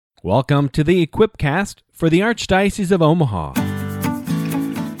Welcome to the Equipcast for the Archdiocese of Omaha.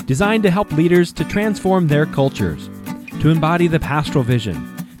 Designed to help leaders to transform their cultures, to embody the pastoral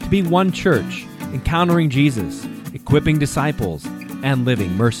vision, to be one church, encountering Jesus, equipping disciples, and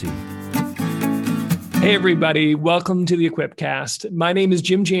living mercy. Hey everybody, welcome to the Equipcast. My name is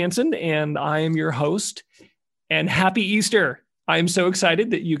Jim Jansen and I am your host. And happy Easter. I'm so excited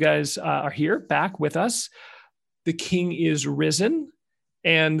that you guys are here back with us. The King is risen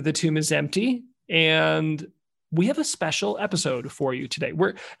and the tomb is empty. And we have a special episode for you today.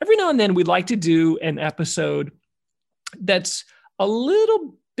 Every now and then we'd like to do an episode that's a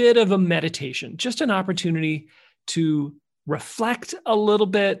little bit of a meditation, just an opportunity to reflect a little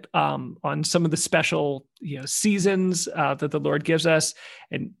bit on some of the special seasons that the Lord gives us.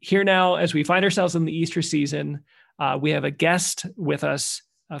 And here now, as we find ourselves in the Easter season, we have a guest with us,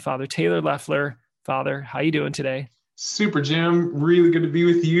 Father Taylor Leffler. Father, how you doing today? Super, Jim. Really good to be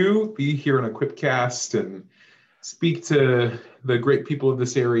with you, be here on Equipcast and speak to the great people of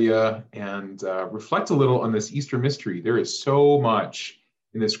this area and reflect a little on this Easter mystery. There is so much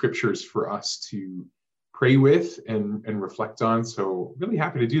in the scriptures for us to pray with and reflect on. So really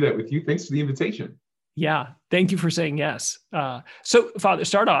happy to do that with you. Thanks for the invitation. Yeah, thank you for saying yes. So, Father,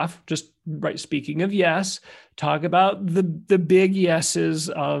 start off just right. Speaking of yes, talk about the big yeses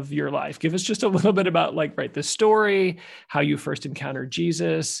of your life. Give us just a little bit about the story, how you first encountered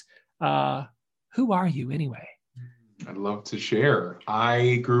Jesus. Who are you anyway? I'd love to share.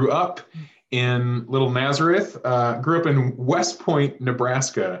 I grew up in Little Nazareth. Grew up in West Point,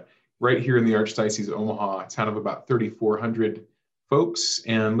 Nebraska, right here in the Archdiocese of Omaha, a town of about 3,400 folks,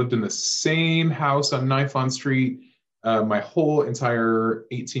 and lived in the same house on Nifon Street my whole entire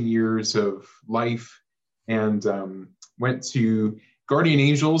 18 years of life, and went to Guardian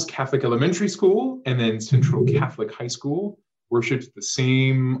Angels Catholic Elementary School and then Central Catholic High School. Worshipped at the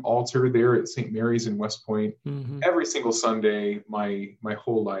same altar there at St. Mary's in West Point every single Sunday my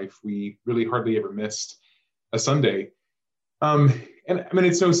whole life. We really hardly ever missed a Sunday. And I mean,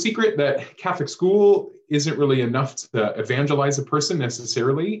 it's no secret that Catholic school isn't really enough to evangelize a person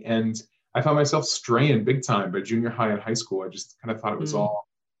necessarily. And I found myself straying big time by junior high and high school. I just kind of thought it was all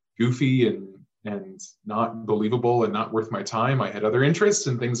goofy and not believable and not worth my time. I had other interests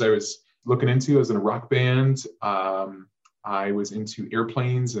and things I was looking into. I was in a rock band. I was into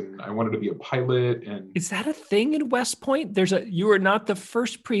airplanes and I wanted to be a pilot. And is that a thing in West Point? You are not the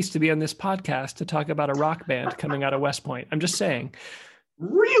first priest to be on this podcast to talk about a rock band coming out of West Point. I'm just saying.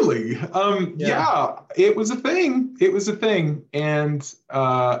 Really? Yeah, it was a thing. It was a thing. And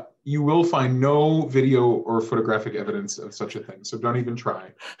you will find no video or photographic evidence of such a thing. So don't even try.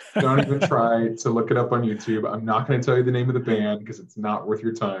 Don't even try to look it up on YouTube. I'm not going to tell you the name of the band because it's not worth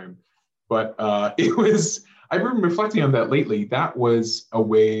your time. But it was... I've been reflecting on that lately. That was a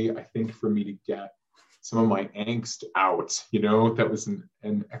way, I think, for me to get some of my angst out. That was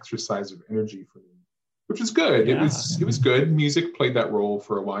an exercise of energy for me, which was good. Yeah. It was good. Music played that role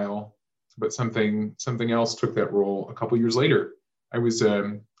for a while, but something else took that role a couple years later. I was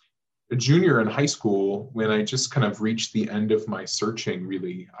a junior in high school when I just kind of reached the end of my searching,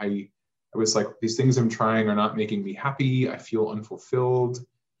 really. I was like, these things I'm trying are not making me happy. I feel unfulfilled.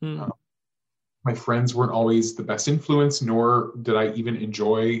 My friends weren't always the best influence, nor did I even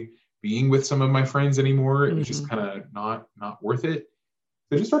enjoy being with some of my friends anymore. It was just kind of not worth it.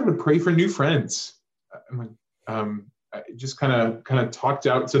 So I just started to pray for new friends. I just kind of talked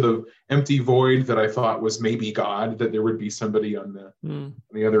out to the empty void that I thought was maybe God, that there would be somebody on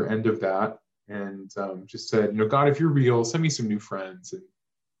the other end of that, and just said, God, if you're real, send me some new friends. And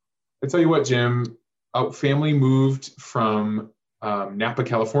I tell you what, Jim, our family moved from Napa,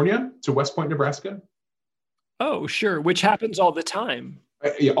 California to West Point, Nebraska. Oh, sure. Which happens all the time.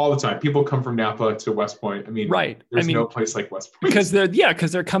 Yeah, all the time. People come from Napa to West Point. I mean, right. There's no place like West Point. Because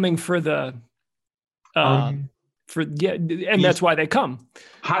they're coming for the, and that's why they come.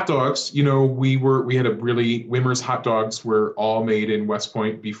 Hot dogs, we had Wimmer's hot dogs were all made in West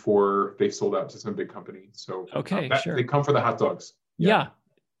Point before they sold out to some big company. So sure. They come for the hot dogs. Yeah.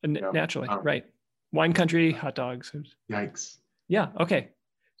 Naturally. Right. Wine country, hot dogs. Yikes. Yeah. Okay.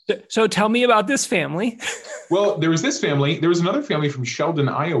 So tell me about this family. Well, there was this family. There was another family from Sheldon,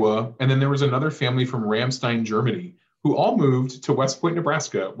 Iowa. And then there was another family from Ramstein, Germany, who all moved to West Point,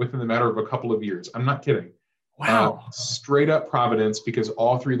 Nebraska within the matter of a couple of years. I'm not kidding. Wow. Straight up providence, because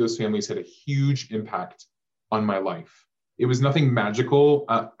all three of those families had a huge impact on my life. It was nothing magical.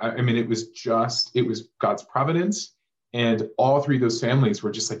 It was God's providence. And all three of those families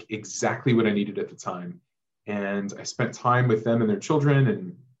were just like exactly what I needed at the time. And I spent time with them and their children,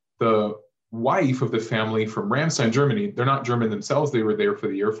 and the wife of the family from Ramstein, Germany. They're not German themselves. They were there for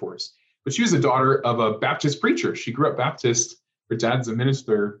the Air Force. But she was the daughter of a Baptist preacher. She grew up Baptist. Her dad's a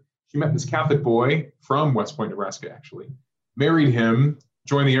minister. She met this Catholic boy from West Point, Nebraska, actually. Married him,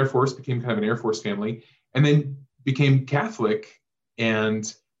 joined the Air Force, became kind of an Air Force family, and then became Catholic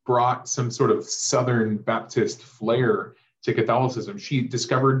and brought some sort of Southern Baptist flair to Catholicism. She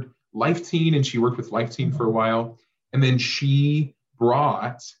discovered Life Teen, and she worked with Life Teen for a while. And then she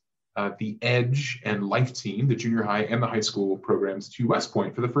brought the Edge and Life Teen, the junior high and the high school programs, to West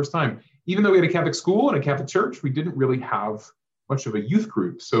Point for the first time. Even though we had a Catholic school and a Catholic church, we didn't really have much of a youth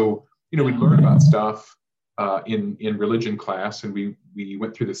group. So, we'd learn about stuff in religion class, and we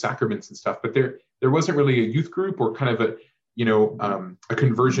went through the sacraments and stuff, but there wasn't really a youth group or kind of a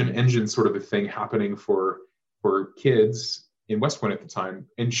conversion engine sort of a thing happening for kids in West Point at the time.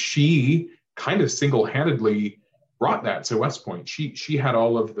 And she kind of single-handedly brought that to West Point. She had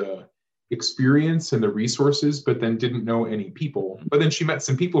all of the experience and the resources, but then didn't know any people. But then she met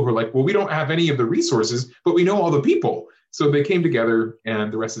some people who were like, well, we don't have any of the resources, but we know all the people. So they came together,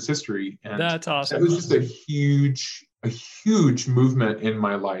 and the rest is history. And that's awesome. It was just a huge movement in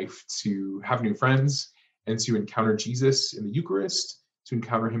my life to have new friends and to encounter Jesus in the Eucharist, to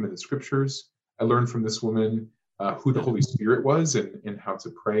encounter him in the scriptures. I learned from this woman who the Holy Spirit was and how to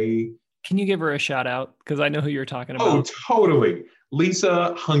pray. Can you give her a shout out? Because I know who you're talking about. Oh, totally.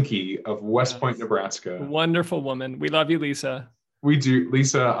 Lisa Hunke of West Point, Nebraska. Wonderful woman. We love you, Lisa. We do.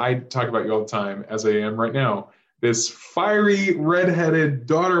 Lisa, I talk about you all the time, as I am right now. This fiery, redheaded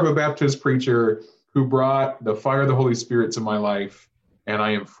daughter of a Baptist preacher who brought the fire of the Holy Spirit to my life, and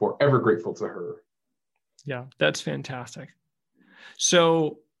I am forever grateful to her. Yeah, that's fantastic.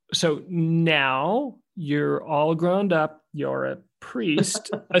 So now you're all grown up. You're a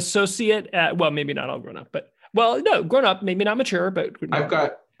priest, associate at, well, maybe not all grown up, but, well, no, grown up, maybe not mature, but. I've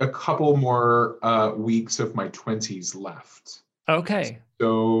got a couple more weeks of my 20s left. Okay.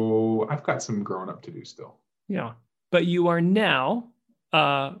 So I've got some growing up to do still. Yeah, but you are now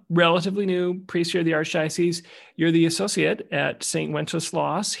relatively new priest here at the Archdiocese. You're the associate at St.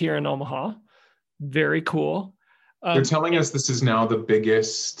 Wenceslas here in Omaha. Very cool. They're telling us this is now the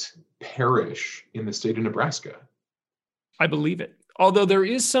biggest parish in the state of Nebraska. I believe it. Although there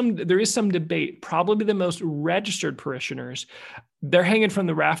is some debate. Probably the most registered parishioners, they're hanging from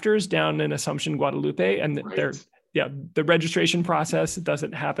the rafters down in Assumption, Guadalupe, and right. The registration process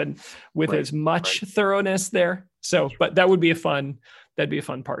doesn't happen with as much thoroughness there. So, but that'd be a fun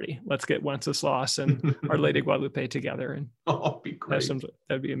party. Let's get Wenceslas and Our Lady of Guadalupe together, and that'd be great.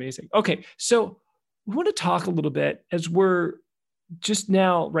 That'd be amazing. Okay, so we want to talk a little bit as we're just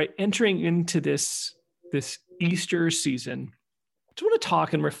now entering into this Easter season. I just want to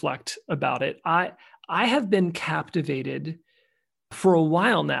talk and reflect about it. I have been captivated for a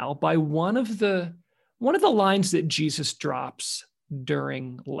while now by one of the lines that Jesus drops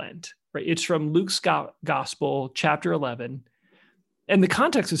during Lent, right? It's from Luke's Gospel, chapter 11. And the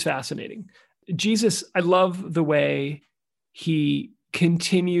context is fascinating. Jesus, I love the way he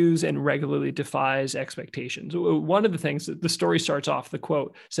continues and regularly defies expectations. One of the things that the story starts off, the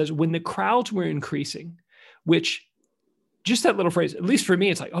quote says, when the crowds were increasing, which just that little phrase, at least for me,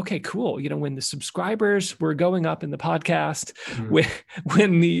 it's like, okay, cool. When the subscribers were going up in the podcast,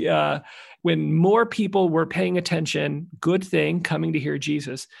 when more people were paying attention, good thing, coming to hear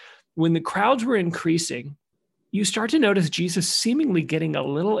Jesus. When the crowds were increasing, you start to notice Jesus seemingly getting a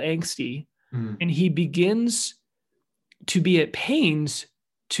little angsty, and he begins to be at pains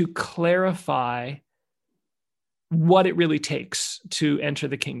to clarify what it really takes to enter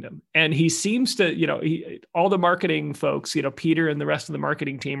the kingdom. And he seems to, all the marketing folks, Peter and the rest of the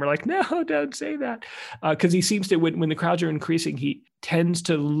marketing team are like, no, don't say that. Because he seems to, when the crowds are increasing, he tends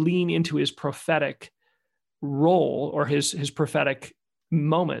to lean into his prophetic role or his prophetic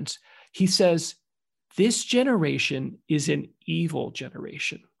moments. He says, this generation is an evil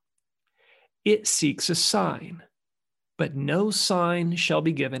generation. It seeks a sign, but no sign shall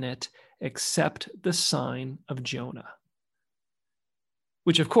be given it except the sign of Jonah.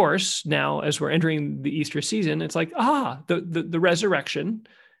 Which, of course, now as we're entering the Easter season, it's like, the resurrection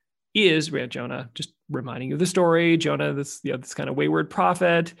is Jonah, just reminding you of the story. Jonah, this kind of wayward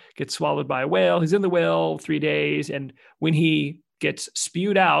prophet, gets swallowed by a whale. He's in the whale 3 days. And when he gets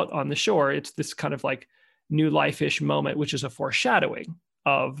spewed out on the shore, it's this kind of like new life-ish moment, which is a foreshadowing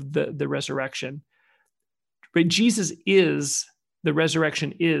of the resurrection. But the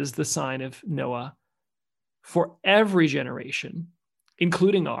resurrection is the sign of Noah for every generation,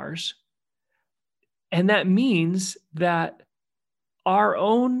 including ours. And that means that our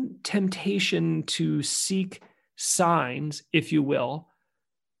own temptation to seek signs, if you will,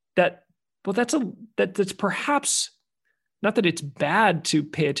 that Well, that's perhaps not that it's bad to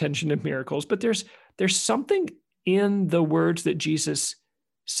pay attention to miracles, but there's something in the words that Jesus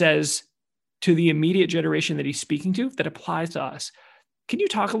says to the immediate generation that he's speaking to that applies to us. Can you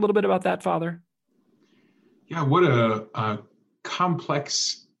talk a little bit about that, Father? Yeah, what a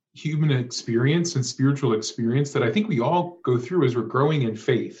complex human experience and spiritual experience that I think we all go through as we're growing in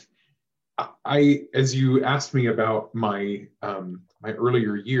faith. As you asked me about my my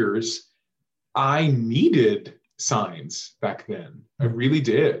earlier years, I needed signs back then. I really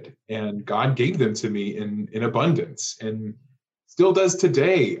did, and God gave them to me in abundance, and still does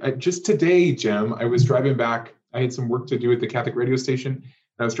today. Just today, Jim, I was driving back. I had some work to do at the Catholic radio station, and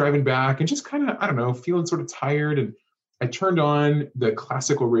I was driving back and just kind of, I don't know, feeling sort of tired, and I turned on the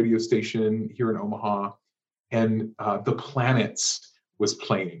classical radio station here in Omaha, and The Planets was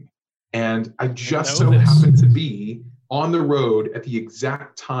playing. And I just so happened to be on the road at the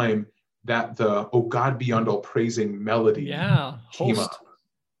exact time that the "Oh God Beyond All Praising" melody came up.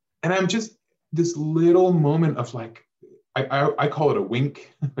 And I'm just, this little moment of like, I call it a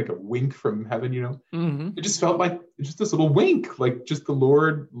wink, like a wink from heaven, you know? Mm-hmm. It just felt like just this little wink, like just the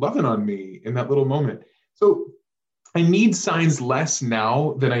Lord loving on me in that little moment. So I need signs less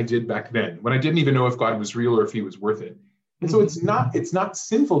now than I did back then, when I didn't even know if God was real or if he was worth it. And so it's not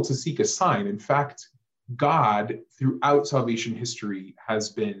sinful to seek a sign. In fact, God, throughout salvation history, has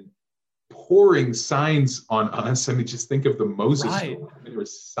been pouring signs on us. I mean, just think of the Moses story. I mean, there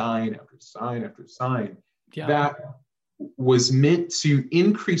was sign after sign after sign that was meant to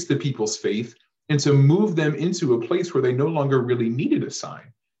increase the people's faith and to move them into a place where they no longer really needed a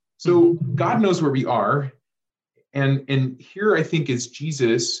sign. So God knows where we are. And here I think is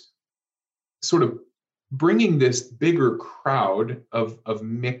Jesus sort of bringing this bigger crowd of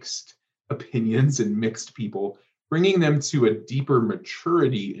mixed opinions and mixed people, bringing them to a deeper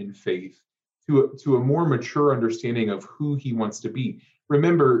maturity in faith, to a more mature understanding of who he wants to be.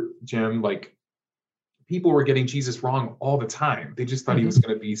 Remember, Jim, like, people were getting Jesus wrong all the time. They just thought he was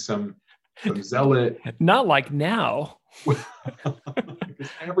going to be some zealot. Not like now.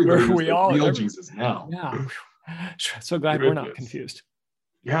 Everybody was the real Jesus now. Yeah. So glad we're not confused.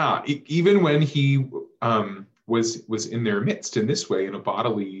 Yeah, even when he was in their midst in this way, in a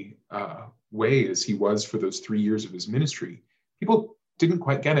bodily way, as he was for those 3 years of his ministry, people didn't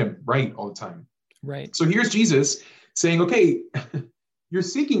quite get him right all the time. Right. So here's Jesus saying, okay, you're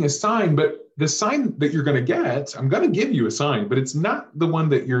seeking a sign, but the sign that you're going to get, I'm going to give you a sign, but it's not the one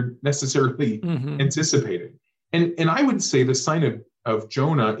that you're necessarily anticipating. And I would say the sign of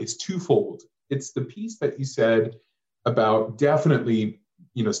Jonah is twofold. It's the piece that you said about definitely,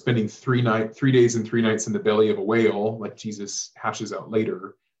 you know, spending 3 days and 3 nights in the belly of a whale, like Jesus hashes out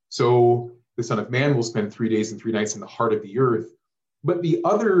later. So the Son of Man will spend 3 days and 3 nights in the heart of the earth. But the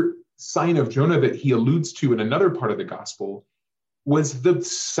other sign of Jonah that he alludes to in another part of the gospel was the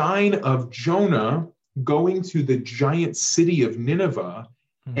sign of Jonah going to the giant city of Nineveh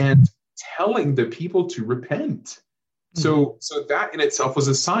and telling the people to repent. So that in itself was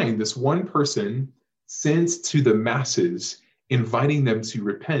a sign. This one person sent to the masses, inviting them to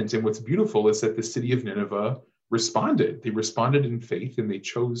repent. And what's beautiful is that the city of Nineveh responded. They responded in faith and they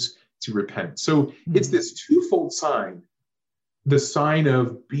chose to repent. So it's this twofold sign. The sign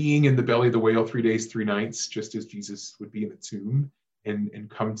of being in the belly of the whale 3 days, 3 nights, just as Jesus would be in the tomb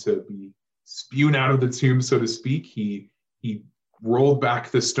and come to be spewed out of the tomb, so to speak. He rolled back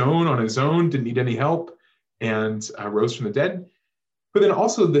the stone on his own, didn't need any help, and rose from the dead. But then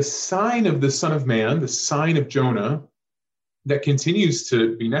also the sign of the Son of Man, the sign of Jonah, that continues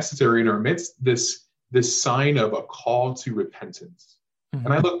to be necessary in our midst, this sign of a call to repentance.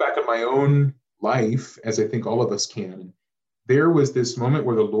 And I look back at my own life, as I think all of us can. There was this moment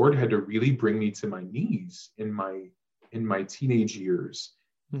where the Lord had to really bring me to my knees in my teenage years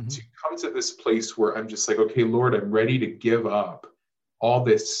to come to this place where I'm just like, okay, Lord, I'm ready to give up all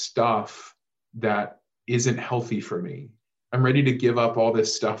this stuff that isn't healthy for me. I'm ready to give up all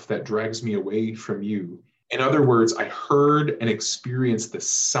this stuff that drags me away from you. In other words, I heard and experienced the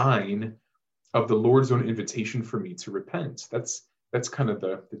sign of the Lord's own invitation for me to repent. That's kind of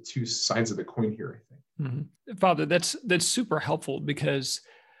the two sides of the coin here, I think. Father, that's super helpful because,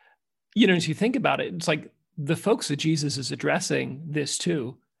 you know, as you think about it, it's like the folks that Jesus is addressing this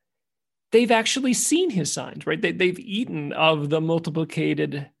to, they've actually seen his signs, right? They've eaten of the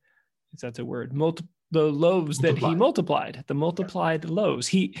multiplicated, if that's a word, the loaves that he multiplied, the multiplied loaves.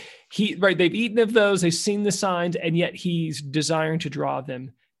 He, right, they've eaten of those, they've seen the signs, and yet he's desiring to draw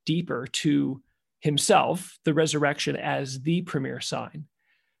them deeper to himself, the resurrection as the premier sign.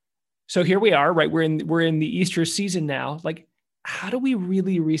 So here we are, right? We're in the Easter season now. Like, how do we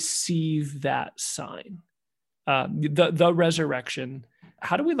really receive that sign? The resurrection,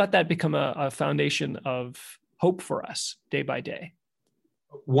 how do we let that become a foundation of hope for us day by day?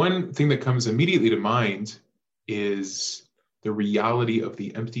 One thing that comes immediately to mind is the reality of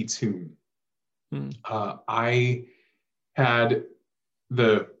the empty tomb. I had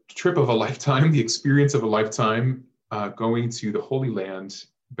the trip of a lifetime, the experience of a lifetime, going to the Holy Land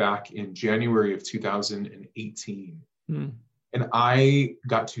back in January of 2018. And I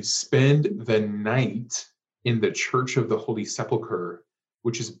got to spend the night in the Church of the Holy Sepulchre,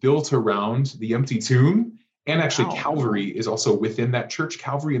 which is built around the empty tomb. And actually, wow. Calvary is also within that church.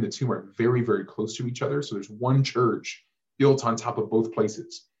 Calvary and the tomb are very, very close to each other. So there's one church built on top of both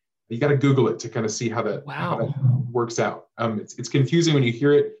places. You got to Google it to kind of see how that works out. It's confusing when you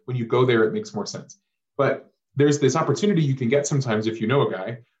hear it. When you go there, it makes more sense. But there's this opportunity you can get sometimes if you know a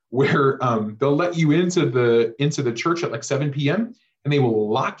guy where they'll let you into the church at like 7 p.m. and they will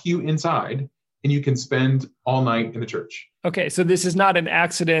lock you inside and you can spend all night in the church. Okay, so this is not an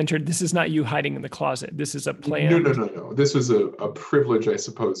accident, or this is not you hiding in the closet. This is a plan. No. This was a privilege, I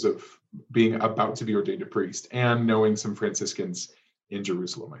suppose, of being about to be ordained a priest and knowing some Franciscans in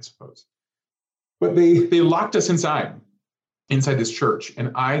Jerusalem, I suppose. But they locked us inside this church,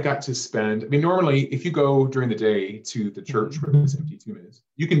 and I got to spend, normally if you go during the day to the church where this empty tomb is,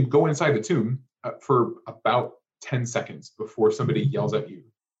 you can go inside the tomb for about 10 seconds before somebody yells at you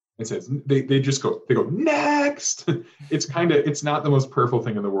and says, they go, next. It's not the most prayerful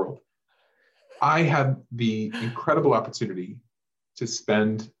thing in the world. I had the incredible opportunity to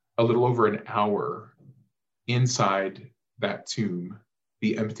spend a little over an hour inside that tomb,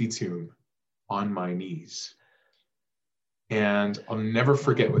 the empty tomb, on my knees. And I'll never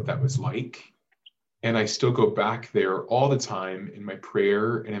forget what that was like. And I still go back there all the time in my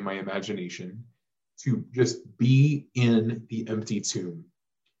prayer and in my imagination to just be in the empty tomb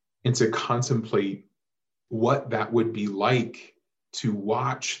and to contemplate what that would be like to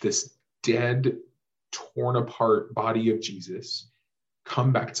watch this dead, torn apart body of Jesus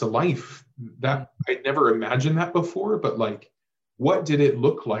come back to life. That I'd never imagined that before, but like, what did it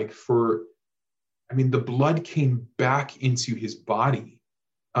look like for, the blood came back into his body.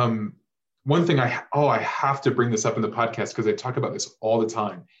 One thing I have to bring this up in the podcast because I talk about this all the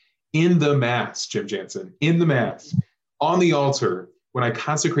time. In the Mass, Jim Jansen, in the Mass, on the altar, when I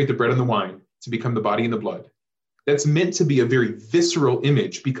consecrate the bread and the wine to become the body and the blood, that's meant to be a very visceral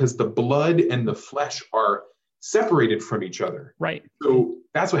image because the blood and the flesh are separated from each other. Right. So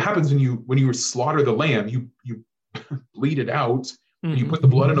that's what happens when you slaughter the lamb, you bleed it out, and you put the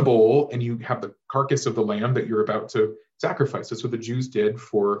blood in a bowl, and you have the carcass of the lamb that you're about to sacrifice. That's what the Jews did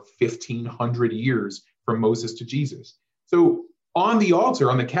for 1,500 years from Moses to Jesus. So on the altar,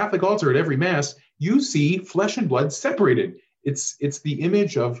 on the Catholic altar at every Mass, you see flesh and blood separated. It's the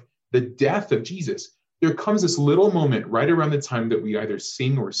image of the death of Jesus. There comes this little moment right around the time that we either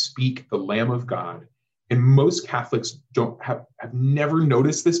sing or speak the Lamb of God. And most Catholics have never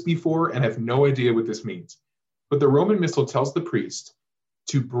noticed this before and have no idea what this means. But the Roman Missal tells the priest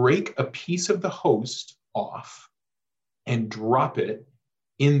to break a piece of the host off and drop it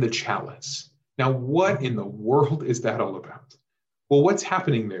in the chalice. Now, what in the world is that all about? Well, what's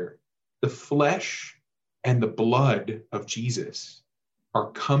happening there? The flesh and the blood of Jesus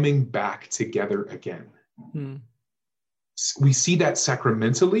are coming back together again. We see that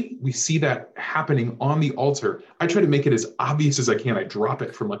sacramentally. We see that happening on the altar. I try to make it as obvious as I can. I drop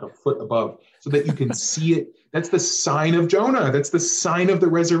it from like a foot above so that you can see it. That's the sign of Jonah. That's the sign of the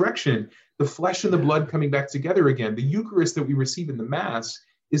resurrection. The flesh and the blood coming back together again. The Eucharist that we receive in the Mass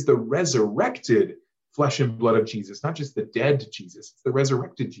is the resurrected flesh and blood of Jesus, not just the dead Jesus. It's the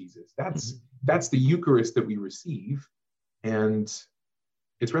resurrected Jesus. That's the Eucharist that we receive, and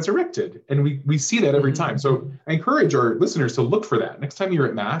it's resurrected. And we see that every time. So I encourage our listeners to look for that. Next time you're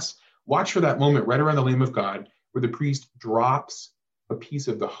at Mass, watch for that moment right around the Lamb of God where the priest drops a piece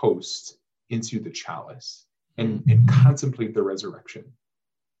of the host into the chalice and contemplate the resurrection.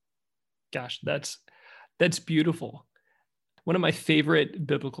 Gosh, that's beautiful. One of my favorite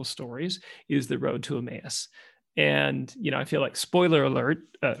biblical stories is the road to Emmaus. And, I feel like, spoiler alert,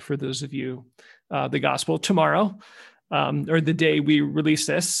 for those of you, the gospel tomorrow, or the day we release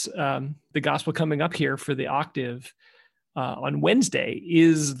this, the gospel coming up here for the octave on Wednesday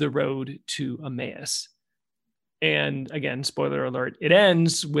is the road to Emmaus. And again, spoiler alert, it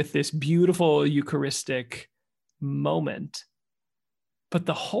ends with this beautiful Eucharistic moment. But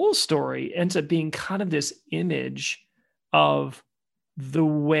the whole story ends up being kind of this image of the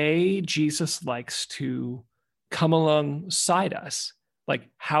way Jesus likes to come alongside us, like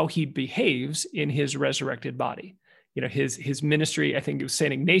how he behaves in his resurrected body. his ministry, I think it was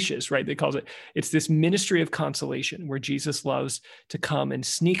St. Ignatius, right? They calls it's this ministry of consolation where Jesus loves to come and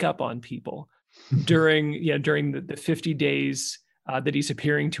sneak up on people during the 50 days that he's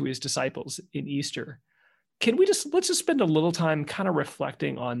appearing to his disciples in Easter. Let's just spend a little time kind of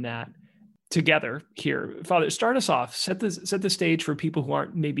reflecting on that together here. Father, start us off, set the stage for people who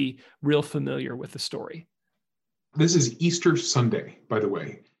aren't maybe real familiar with the story. This is Easter Sunday, by the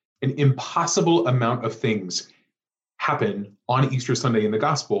way. An impossible amount of things happen on Easter Sunday in the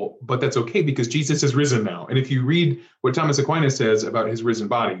gospel, but that's okay because Jesus is risen now. And if you read what Thomas Aquinas says about his risen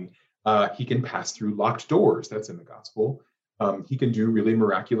body, he can pass through locked doors. That's in the gospel. He can do really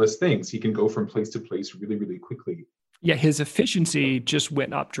miraculous things. He can go from place to place really, really quickly. Yeah, his efficiency just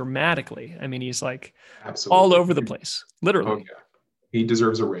went up dramatically. I mean, he's like Absolutely. All over the place, literally. Oh, yeah. He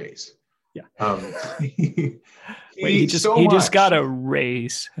deserves a raise. Yeah. He just got a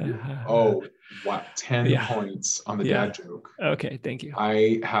raise. Oh, what? 10 points on the dad joke. Okay, thank you.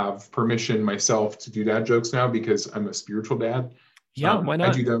 I have permission myself to do dad jokes now because I'm a spiritual dad. Yeah, why not?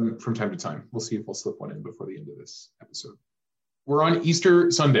 I do them from time to time. We'll see if we'll slip one in before the end of this episode. We're on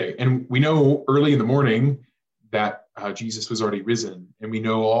Easter Sunday, and we know early in the morning that Jesus was already risen. And we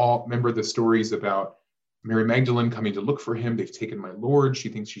remember the stories about Mary Magdalene coming to look for him. They've taken my Lord. She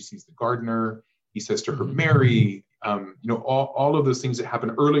thinks she sees the gardener. He says to her, Mary, all of those things that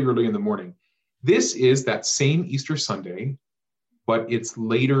happen early in the morning. This is that same Easter Sunday, but it's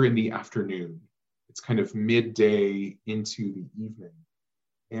later in the afternoon. It's kind of midday into the evening.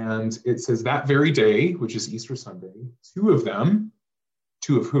 And it says that very day, which is Easter Sunday, two of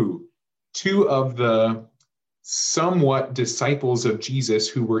who? Two of the somewhat disciples of Jesus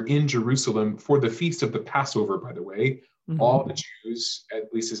who were in Jerusalem for the feast of the Passover, by the way. All the Jews,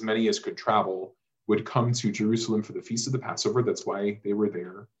 at least as many as could travel, would come to Jerusalem for the feast of the Passover. That's why they were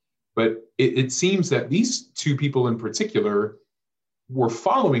there. But it seems that these two people in particular were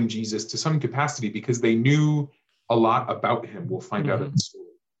following Jesus to some capacity because they knew a lot about him. We'll find out in the story.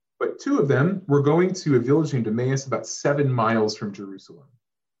 But two of them were going to a village named Emmaus about 7 miles from Jerusalem.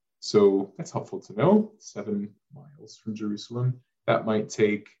 So that's helpful to know. 7 miles from Jerusalem. That might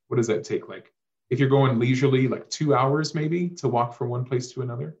take, what does that take? Like, if you're going leisurely, like 2 hours maybe to walk from one place to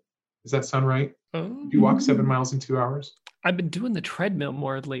another. Does that sound right? Do you walk 7 miles in 2 hours? I've been doing the treadmill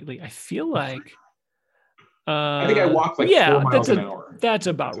more lately. I feel like I think I walk like 4 miles an hour. That's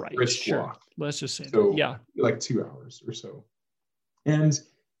about right. Sure. Walk. Let's just say so, that. Yeah. Like 2 hours or so. And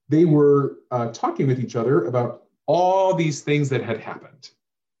they were talking with each other about all these things that had happened.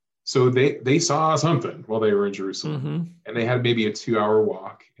 So they saw something while they were in Jerusalem. And they had maybe a 2-hour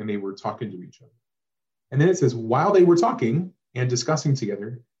walk and they were talking to each other. And then it says, while they were talking and discussing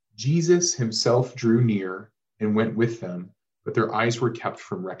together, Jesus himself drew near and went with them, but their eyes were kept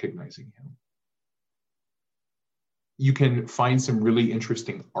from recognizing him. You can find some really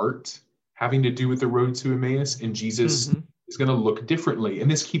interesting art having to do with the road to Emmaus, and Jesus is going to look differently. And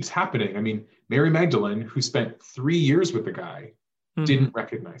this keeps happening. I mean, Mary Magdalene, who spent 3 years with the guy, didn't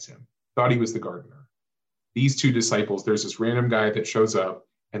recognize him, thought he was the gardener. These two disciples, there's this random guy that shows up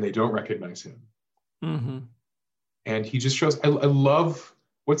and they don't recognize him. And he just shows, I love,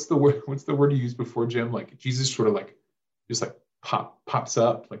 what's the word you used before, Jim? Like Jesus sort of like, just like pops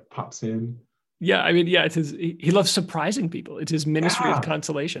up, like pops in. Yeah, I mean, yeah, he loves surprising people. It's his ministry of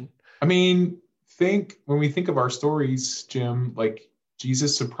consolation. I mean, when we think of our stories, Jim, like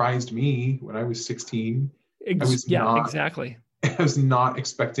Jesus surprised me when I was 16. Exactly. I was not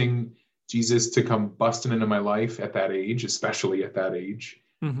expecting Jesus to come busting into my life at that age, especially at that age.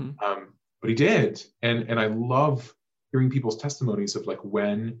 But he did. And I love hearing people's testimonies of like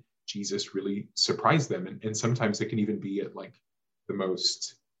when Jesus really surprised them. And sometimes it can even be at like the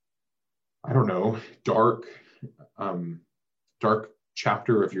most, I don't know, dark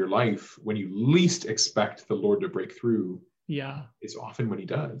chapter of your life when you least expect the Lord to break through. Yeah. Is often when he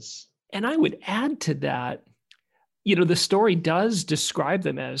does. And I would add to that, the story does describe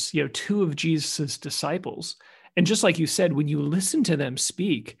them as, two of Jesus's disciples. And just like you said, when you listen to them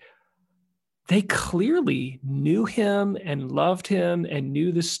speak, they clearly knew him and loved him and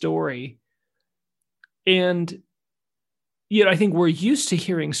knew the story. And, I think we're used to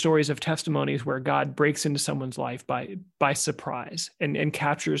hearing stories of testimonies where God breaks into someone's life by surprise and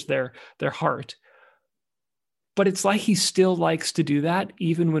captures their heart. But it's like he still likes to do that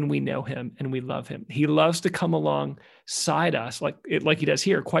even when we know him and we love him. He loves to come alongside us, like he does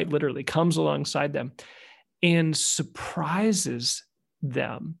here, quite literally, comes alongside them and surprises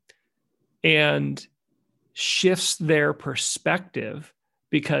them and shifts their perspective,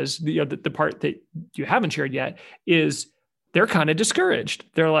 because the part that you haven't shared yet is they're kind of discouraged.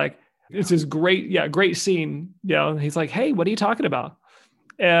 They're like, It's this great scene. He's like, hey, what are you talking about?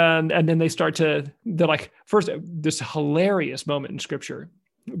 And then they're like, first, this hilarious moment in scripture.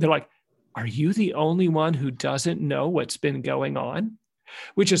 They're like, are you the only one who doesn't know what's been going on?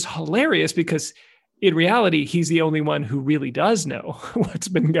 Which is hilarious because in reality, he's the only one who really does know what's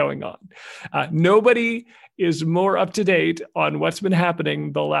been going on. Nobody is more up to date on what's been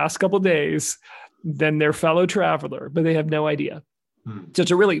happening the last couple of days than their fellow traveler, but they have no idea. So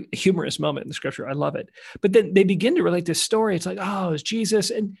it's a really humorous moment in the scripture. I love it. But then they begin to relate this story. It's like, oh, it's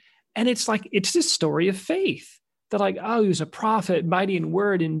Jesus. And it's like, it's this story of faith. They're like, oh, he was a prophet, mighty in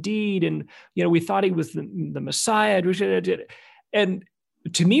word and deed. And, we thought he was the Messiah. And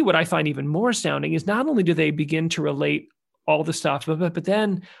to me, what I find even more astounding is not only do they begin to relate all the stuff, but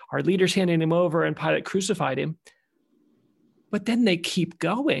then our leaders handing him over and Pilate crucified him. But then they keep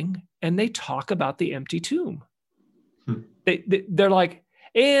going and they talk about the empty tomb. They're like,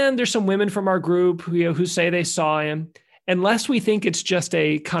 and there's some women from our group who say they saw him. Unless we think it's just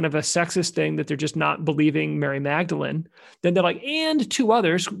a kind of a sexist thing that they're just not believing Mary Magdalene, then they're like, and two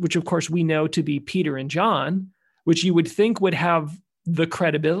others, which of course we know to be Peter and John, which you would think would have the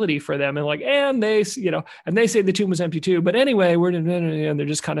credibility for them, and like, and they say the tomb was empty too. But anyway, and they're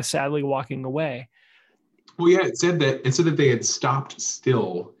just kind of sadly walking away. Well, yeah, it said that they had stopped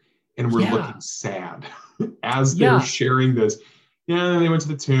still and were looking sad as they're sharing this. Yeah, they went to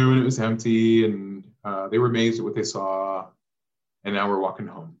the tomb and it was empty, and they were amazed at what they saw, and now we're walking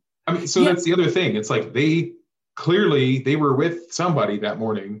home. I mean, so that's the other thing. It's like they were with somebody that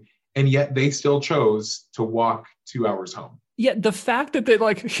morning, and yet they still chose to walk 2 hours home. Yeah, the fact that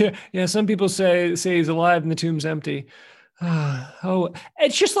they some people say he's alive and the tomb's empty.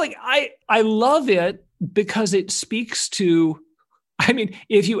 It's just like, I love it because it speaks to, I mean,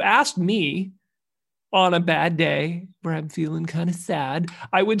 if you asked me on a bad day where I'm feeling kind of sad,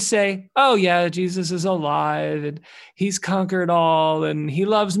 I would say, oh yeah, Jesus is alive and he's conquered all and he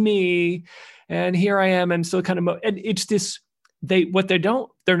loves me. And here I am. And still kind of, and it's this, they're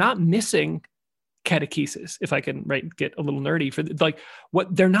not missing catechesis, if I can get a little nerdy for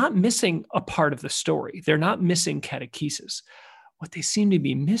what they're not missing a part of the story. They're not missing catechesis. What they seem to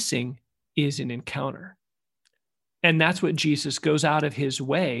be missing is an encounter. And that's what Jesus goes out of his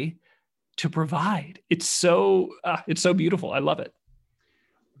way to provide. It's so beautiful. I love it.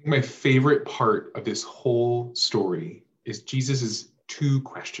 My favorite part of this whole story is Jesus's two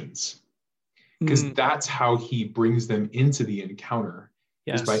questions, because that's how he brings them into the encounter.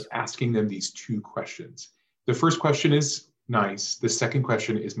 Is by asking them these two questions. The first question is nice. The second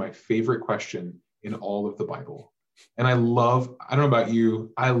question is my favorite question in all of the Bible. And I don't know about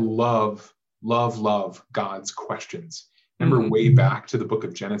you, I love God's questions. Remember way back to the book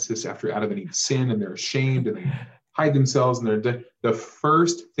of Genesis after Adam and Eve sin and they're ashamed and they hide themselves and they're dead. The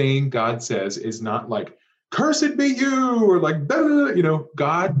first thing God says is not like, cursed be you, or like,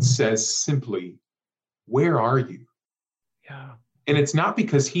 God says simply, where are you? Yeah. And it's not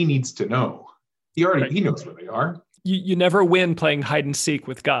because he needs to know. He knows where they are. You never win playing hide and seek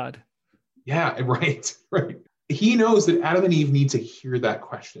with God. Yeah, right. He knows that Adam and Eve need to hear that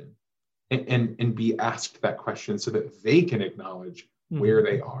question and be asked that question so that they can acknowledge where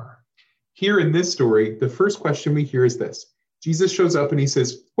they are. Here in this story, the first question we hear is this. Jesus shows up and he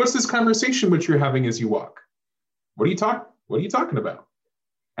says, what's this conversation which you're having as you walk? What are you talking about?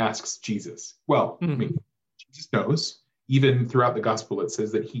 Asks Jesus. Well, I mean, Jesus knows. Even throughout the gospel, it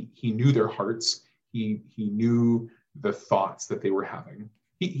says that he knew their hearts. He knew the thoughts that they were having.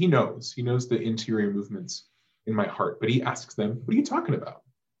 He knows the interior movements in my heart. But he asks them, what are you talking about?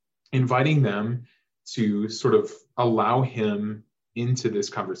 Inviting them to sort of allow him into this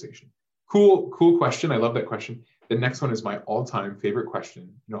conversation. Cool question. I love that question. The next one is my all-time favorite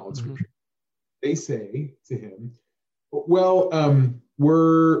question in all of Scripture. They say to him, well,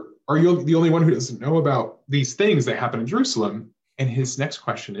 are you the only one who doesn't know about these things that happen in Jerusalem? And his next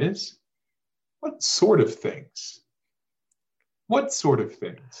question is, what sort of things? What sort of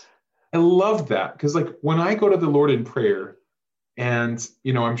things? I love that because when I go to the Lord in prayer and,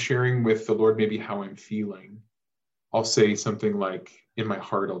 I'm sharing with the Lord maybe how I'm feeling, I'll say something like, in my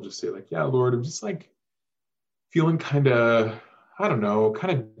heart, I'll just say yeah, Lord, I'm just feeling kind of, I don't know,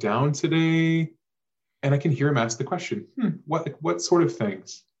 kind of down today. And I can hear him ask the question, what sort of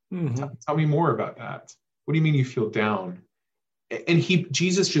things? Tell me more about that. What do you mean you feel down? And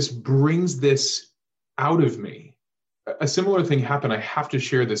Jesus just brings this out of me. A similar thing happened. I have to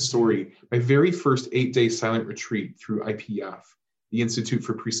share this story. My very first 8-day silent retreat through IPF, the Institute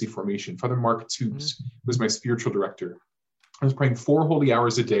for Priestly Formation. Father Mark Toops was my spiritual director. I was praying 4 holy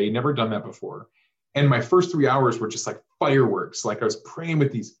hours a day, never done that before. And my first 3 hours were just like fireworks. I was praying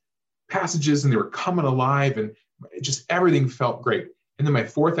with these passages and they were coming alive and just everything felt great. And then my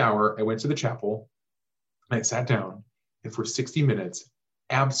 4th hour, I went to the chapel and I sat down, and for 60 minutes,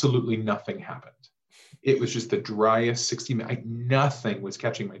 absolutely nothing happened. It was just the driest 60 minutes. Nothing was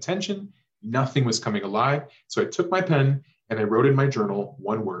catching my attention. Nothing was coming alive. So I took my pen and I wrote in my journal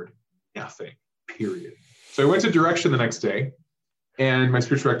one word: nothing, period. So I went to direction the next day, and my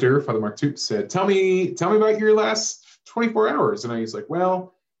spiritual director, Father Mark Toot, said, tell me about your last 24 hours. And I was like,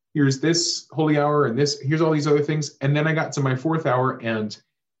 well, here's this holy hour and here's all these other things. And then I got to my 4th hour and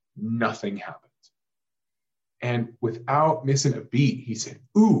nothing happened. And without missing a beat, he said,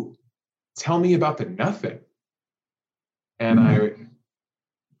 ooh, tell me about the nothing. And I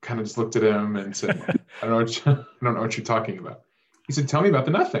kind of just looked at him and said, I don't know what you're talking about. He said, tell me about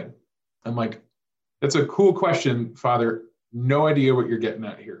the nothing. I'm like, that's a cool question, Father. No idea what you're getting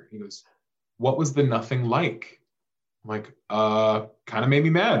at here. He goes, what was the nothing like? I'm like, kind of made me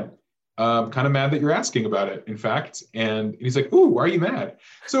mad. Kind of mad that you're asking about it, in fact. And he's like, ooh, why are you mad?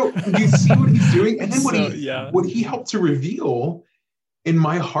 So you see what he's doing? And then what he helped to reveal in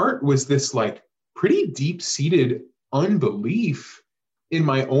my heart was this like pretty deep-seated unbelief in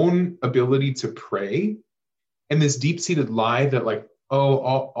my own ability to pray, and this deep-seated lie that like, oh,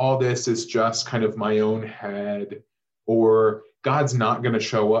 all this is just kind of my own head, or God's not going to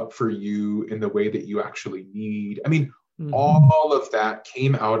show up for you in the way that you actually need. I mean, all of that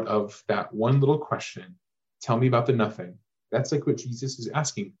came out of that one little question. Tell me about the nothing. That's like what Jesus is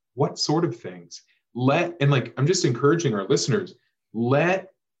asking. What sort of things? I'm just encouraging our listeners,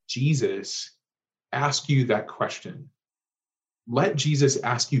 let Jesus ask you that question. Let Jesus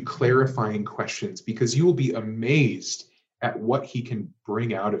ask you clarifying questions, because you will be amazed at what he can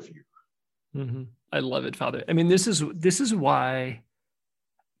bring out of you. Mm-hmm. I love it, Father. I mean, this is why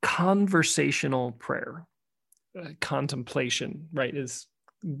conversational prayer, contemplation, right, is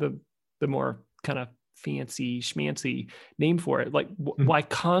the more kind of fancy schmancy name for it. Like why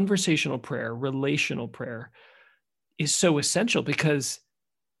conversational prayer, relational prayer is so essential, because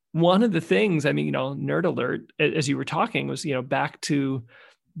one of the things, I mean, nerd alert, as you were talking, was, back to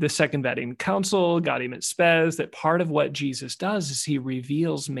the Second Vatican Council, Gaudium et Spes, that part of what Jesus does is he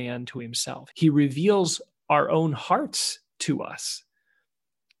reveals man to himself. He reveals our own hearts to us.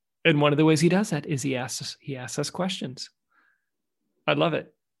 And one of the ways he does that is he asks us questions. I love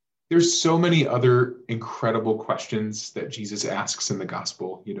it. There's so many other incredible questions that Jesus asks in the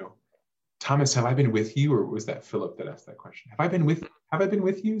gospel. Thomas, have I been with you? Or was that Philip that asked that question? Have I been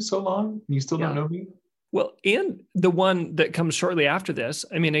with you so long and you still don't know me? Well, and the one that comes shortly after this,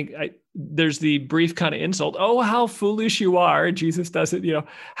 I mean, there's the brief kind of insult. Oh, how foolish you are. Jesus does it,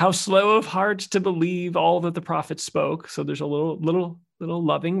 how slow of heart to believe all that the prophets spoke. So there's a little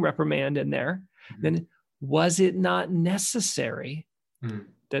loving reprimand in there. Mm-hmm. Then, was it not necessary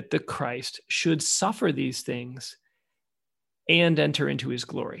that the Christ should suffer these things and enter into his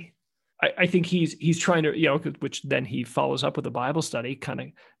glory? I think he's trying to, which then he follows up with a Bible study, kind of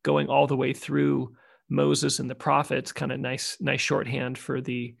going all the way through Moses and the prophets, kind of nice shorthand for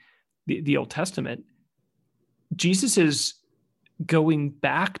the Old Testament. Jesus is going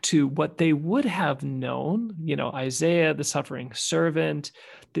back to what they would have known, Isaiah, the suffering servant,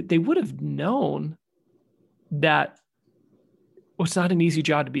 that they would have known that it's not an easy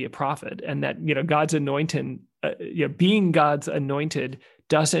job to be a prophet, and that, God's anointed, being God's anointed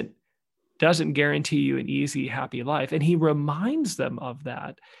doesn't guarantee you an easy, happy life. And he reminds them of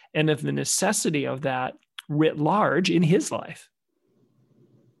that and of the necessity of that writ large in his life.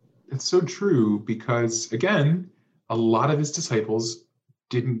 It's so true, because again, a lot of his disciples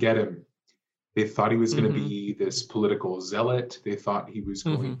didn't get him. They thought he was going to be this political zealot. They thought he was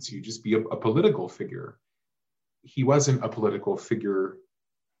going to just be a political figure. He wasn't a political figure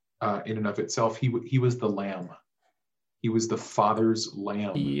in and of itself. He was the lamb. He was the Father's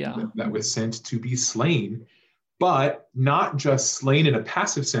lamb that was sent to be slain, but not just slain in a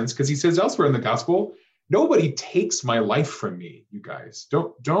passive sense, because he says elsewhere in the gospel, nobody takes my life from me, you guys.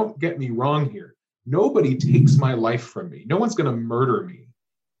 Don't get me wrong here. Nobody takes my life from me. No one's going to murder me,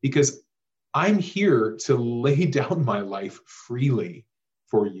 because I'm here to lay down my life freely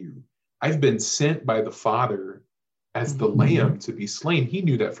for you. I've been sent by the Father as the lamb to be slain. He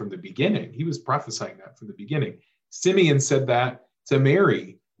knew that from the beginning. He was prophesying that from the beginning. Simeon said that to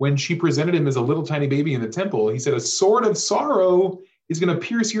Mary when she presented him as a little tiny baby in the temple. He said, a sword of sorrow is going to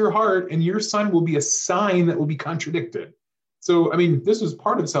pierce your heart, and your son will be a sign that will be contradicted. So, I mean, this was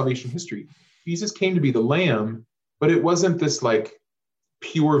part of salvation history. Jesus came to be the lamb, but it wasn't this like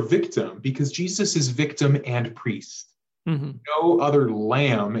pure victim, because Jesus is victim and priest. No other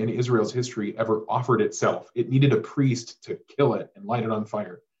lamb in Israel's history ever offered itself. It needed a priest to kill it and light it on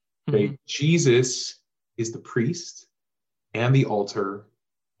fire. Okay? Jesus is the priest and the altar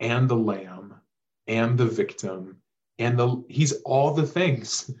and the lamb and the victim he's all the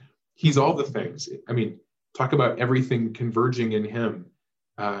things. He's all the things. I mean, talk about everything converging in him.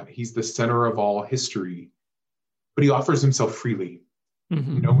 He's the center of all history, but he offers himself freely,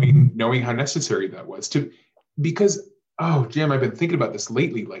 knowing how necessary that was because, oh, Jim, I've been thinking about this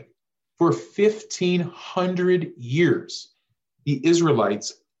lately. Like for 1,500 years, the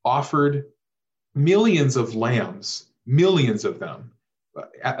Israelites offered millions of lambs, millions of them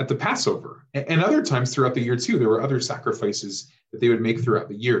at the Passover. And other times throughout the year too, there were other sacrifices that they would make throughout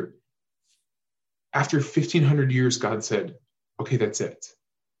the year. After 1,500 years, God said, okay, that's it.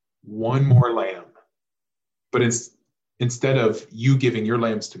 One more lamb. But instead of you giving your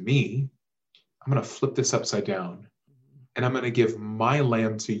lambs to me, I'm going to flip this upside down. And I'm going to give my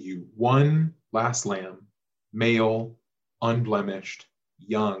lamb to you. One last lamb, male, unblemished,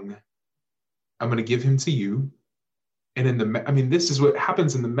 young. I'm going to give him to you. And this is what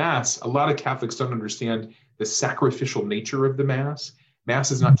happens in the Mass. A lot of Catholics don't understand the sacrificial nature of the Mass. Mass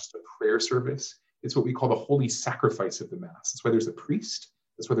is not just a prayer service. It's what we call the holy sacrifice of the Mass. That's why there's a priest.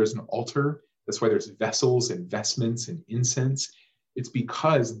 That's why there's an altar. That's why there's vessels and vestments and incense. It's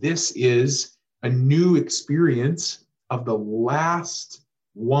because this is a new experience of the last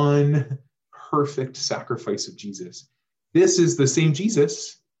one perfect sacrifice of Jesus. This is the same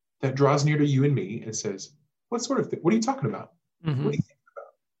Jesus that draws near to you and me and says, what sort of thing? What are you talking about? What are you thinking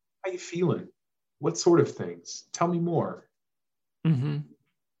about? How are you feeling? What sort of things? Tell me more.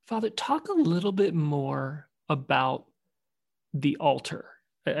 Father, talk a little bit more about the altar.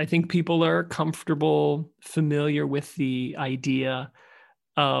 I think people are comfortable, familiar with the idea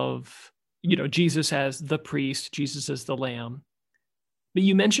of, Jesus as the priest, Jesus as the lamb. But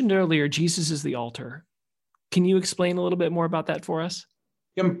you mentioned earlier, Jesus is the altar. Can you explain a little bit more about that for us?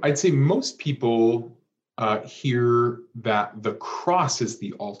 Yeah, I'd say most people hear that the cross is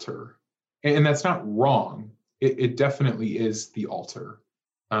the altar. And that's not wrong. It definitely is the altar.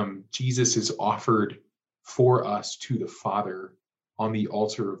 Jesus is offered for us to the Father on the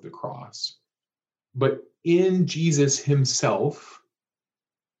altar of the cross. But in Jesus himself,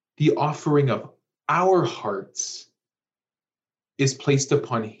 the offering of our hearts is placed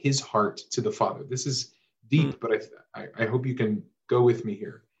upon his heart to the Father. This is deep, but I hope you can go with me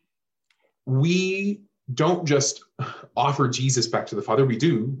here. We don't just offer Jesus back to the Father. We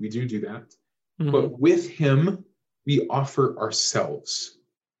do that. But with him, we offer ourselves.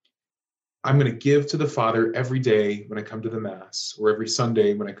 I'm going to give to the Father every day when I come to the Mass, or every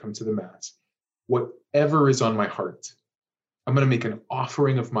Sunday when I come to the Mass, whatever is on my heart. I'm going to make an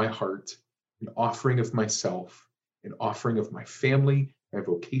offering of my heart, an offering of myself, an offering of my family, my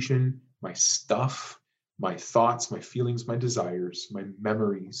vocation, my stuff, my thoughts, my feelings, my desires, my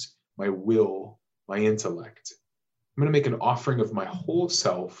memories, my will, my intellect. I'm going to make an offering of my whole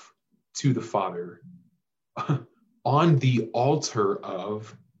self to the Father on the altar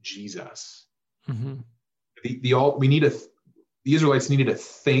of Jesus. The Israelites needed a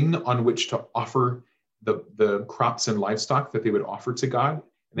thing on which to offer the crops and livestock that they would offer to God.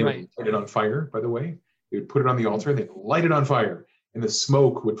 And they would light it on fire, by the way. They would put it on the altar and they'd light it on fire. And the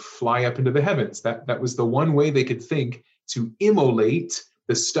smoke would fly up into the heavens. That was the one way they could think to immolate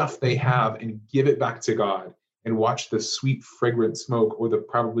the stuff they have and give it back to God and watch the sweet, fragrant smoke, or the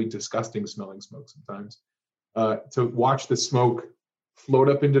probably disgusting smelling smoke sometimes, to watch the smoke float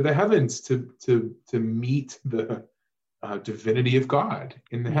up into the heavens to meet the divinity of God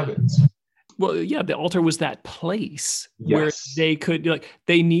in the heavens. Well, yeah, the altar was that place where they could,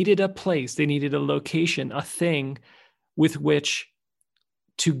 they needed a place, they needed a location, a thing with which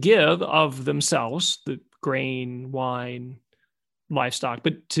to give of themselves, the grain, wine, livestock,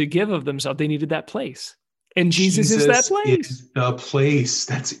 but to give of themselves, they needed that place. And Jesus is that place. Is the place.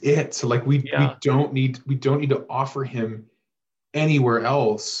 That's it. So we don't need to offer him anywhere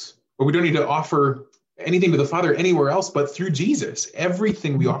else, or we don't need to offer anything to the Father anywhere else but through Jesus.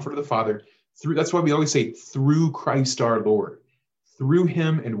 Everything we offer to the Father through, that's why we always say through Christ our Lord, through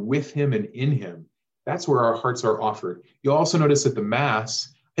him and with him and in him. That's where our hearts are offered. You'll also notice at the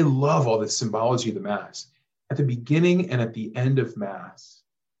Mass, I love all this symbology of the Mass. At the beginning and at the end of Mass,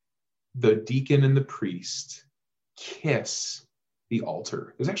 the deacon and the priest kiss the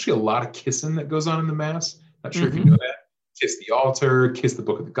altar. There's actually a lot of kissing that goes on in the Mass. Not sure if you know that. Kiss the altar, kiss the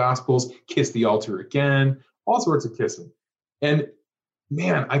book of the Gospels, kiss the altar again, all sorts of kissing. And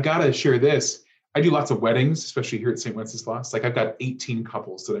man, I gotta share this. I do lots of weddings, especially here at St. Wenceslas. I've got 18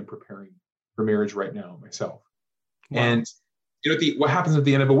 couples that I'm preparing for marriage right now myself. Wow. And what happens at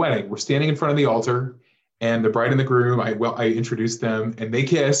the end of a wedding? We're standing in front of the altar, And the bride and the groom, I introduce them and they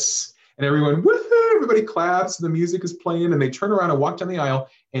kiss and everyone, woohoo, everybody claps, and the music is playing, and they turn around and walk down the aisle,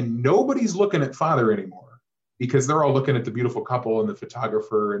 and nobody's looking at father anymore because they're all looking at the beautiful couple and the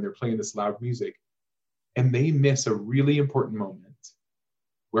photographer, and they're playing this loud music. And they miss a really important moment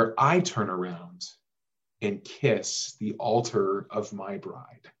where I turn around and kiss the altar of my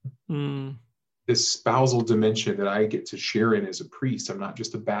bride. Mm. This spousal dimension that I get to share in as a priest. I'm not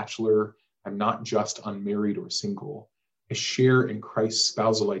just a bachelor. I'm not just unmarried or single. I share in Christ's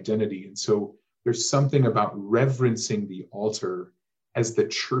spousal identity. And so there's something about reverencing the altar as the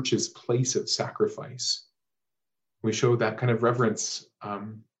church's place of sacrifice. We show that kind of reverence,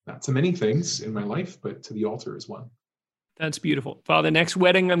 not to many things in my life, but to the altar as one. That's beautiful. Father, next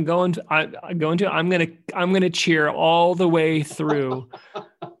wedding I'm going to, I'm going to cheer all the way through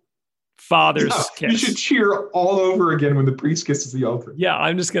Father's kiss. You should cheer all over again when the priest kisses the altar. Yeah,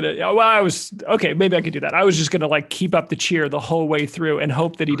 I'm just going to, okay, maybe I could do that. I was just going to like keep up the cheer the whole way through and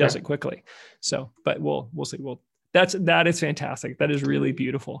hope that he does it quickly. So, but we'll see. That is fantastic. That is really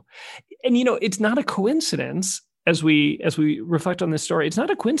beautiful. And it's not a coincidence as we reflect on this story, it's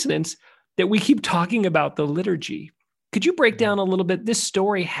not a coincidence that we keep talking about the liturgy. Could you break down a little bit? This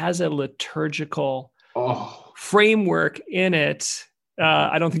story has a liturgical framework in it.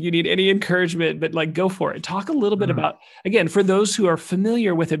 I don't think you need any encouragement, but like, go for it. Talk a little bit about, again, for those who are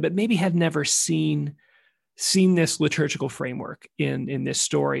familiar with it, but maybe have never seen this liturgical framework in this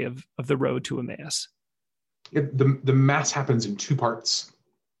story of the road to Emmaus. The Mass happens in two parts: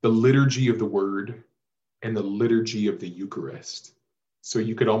 the liturgy of the Word and the liturgy of the Eucharist. So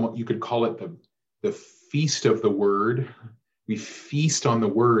you could call it the feast of the Word. We feast on the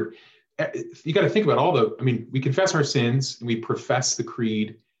Word. You got to think about we confess our sins and we profess the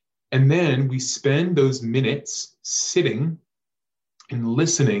creed, and then we spend those minutes sitting and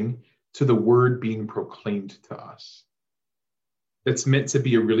listening to the Word being proclaimed to us. It's meant to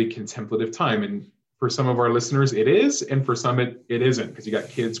be a really contemplative time. And for some of our listeners, it is, and for some it isn't, because you got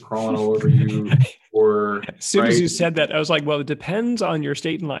kids crawling all over you. Or as soon as you said that, I was like, well, it depends on your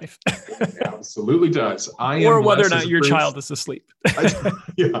state in life. It absolutely does. Or whether or not your child is asleep.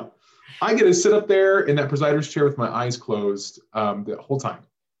 Yeah. I get to sit up there in that presider's chair with my eyes closed the whole time.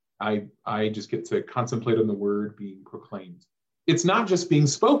 I just get to contemplate on the Word being proclaimed. It's not just being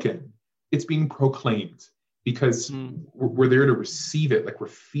spoken, it's being proclaimed, because we're there to receive it, like we're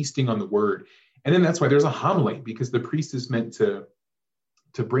feasting on the Word. And then that's why there's a homily, because the priest is meant to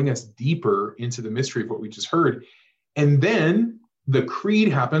bring us deeper into the mystery of what we just heard. And then the creed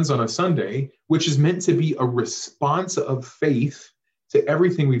happens on a Sunday, which is meant to be a response of faith to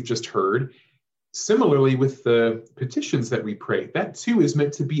everything we've just heard. Similarly, with the petitions that we pray, that too is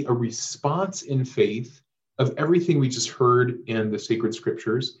meant to be a response in faith of everything we just heard in the sacred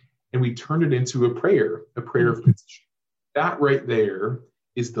scriptures, and we turn it into a prayer of petition. That right there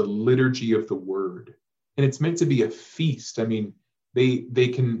is the liturgy of the Word. And it's meant to be a feast. I mean, they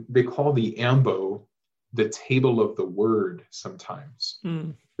call the ambo the table of the Word sometimes.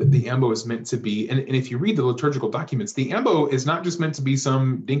 The ambo is meant to be, and if you read the liturgical documents, the ambo is not just meant to be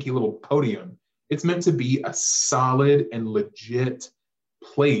some dinky little podium. It's meant to be a solid and legit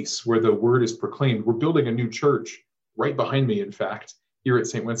place where the Word is proclaimed. We're building a new church right behind me, in fact, here at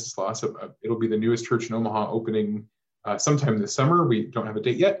St. Wenceslas. It'll be the newest church in Omaha, opening sometime this summer. We don't have a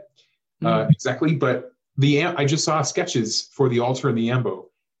date yet exactly, but I just saw sketches for the altar and the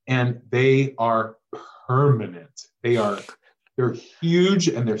ambo, and they are permanent. They're huge,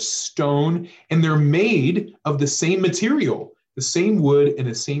 and they're stone, and they're made of the same material. The same wood and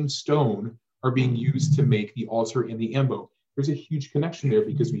the same stone are being used to make the altar and the ambo. There's a huge connection there,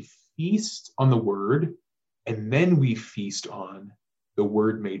 because we feast on the Word, and then we feast on the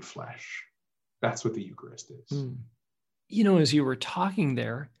Word made flesh. That's what the Eucharist is. As you were talking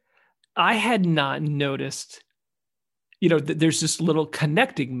there, I had not noticed, there's this little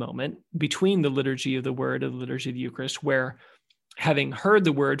connecting moment between the liturgy of the Word and the liturgy of the Eucharist, where, having heard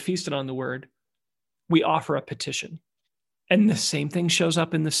the Word, feasted on the Word, we offer a petition. And the same thing shows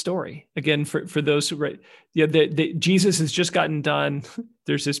up in the story. Again, for those who write, Jesus has just gotten done.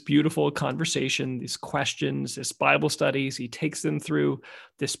 There's this beautiful conversation, these questions, this Bible studies. He takes them through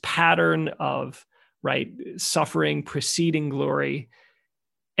this pattern of suffering preceding glory.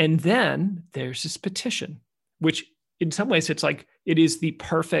 And then there's this petition, which in some ways it's like, it is the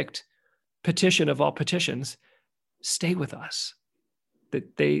perfect petition of all petitions. Stay with us.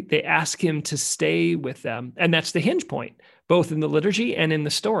 That they ask him to stay with them. And that's the hinge point, both in the liturgy and in the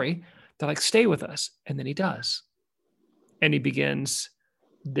story. They're like, stay with us. And then he does. And he begins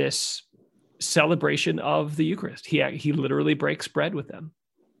this celebration of the Eucharist. He literally breaks bread with them.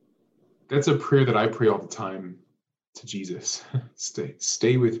 That's a prayer that I pray all the time to Jesus.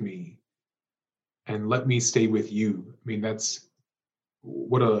 Stay with me and let me stay with you. I mean, that's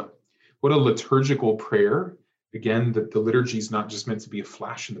what a liturgical prayer. Again, that the liturgy is not just meant to be a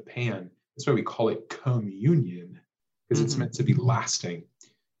flash in the pan. That's why we call it communion, because it's meant to be lasting.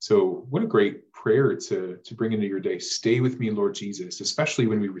 So what a great prayer to bring into your day. Stay with me, Lord Jesus, especially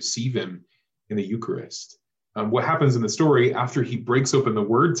when we receive him in the Eucharist. What happens in the story after he breaks open the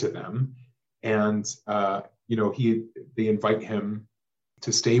word to them, and they invite him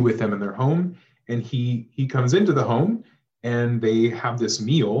to stay with them in their home, and he comes into the home, and they have this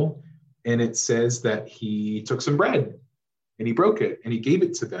meal, and it says that he took some bread, and he broke it, and he gave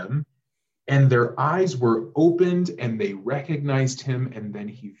it to them, and their eyes were opened, and they recognized him, and then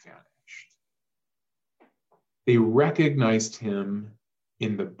he vanished. They recognized him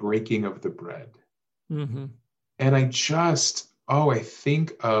in the breaking of the bread. Mm-hmm. And I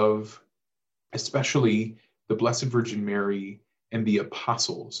think of especially the Blessed Virgin Mary and the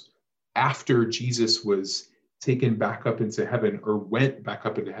apostles after Jesus was taken back up into heaven, or went back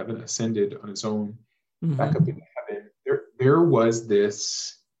up into heaven, ascended on his own, back up into heaven. There was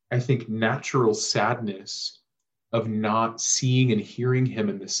this, I think, natural sadness of not seeing and hearing him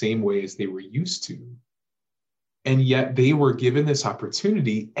in the same way as they were used to. And yet they were given this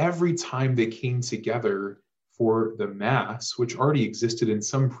opportunity every time they came together for the Mass, which already existed in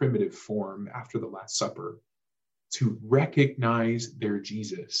some primitive form after the Last Supper, to recognize their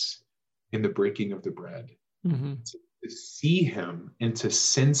Jesus in the breaking of the bread, to see him and to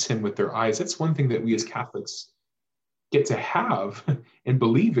sense him with their eyes. That's one thing that we as Catholics get to have and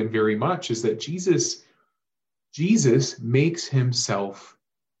believe in very much, is that Jesus makes himself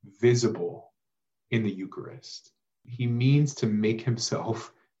visible in the Eucharist. He means to make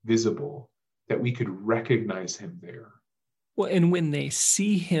himself visible, that we could recognize him there. Well, and when they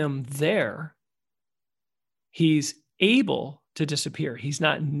see him there, he's able to disappear. He's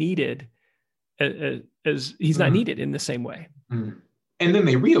not needed as he's not needed in the same way. And then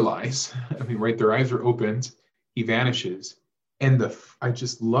they realize, right, their eyes are opened, he vanishes. And I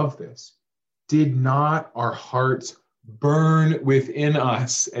just love this. Did not our hearts burn within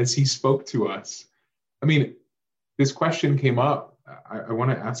us as he spoke to us? This question came up. I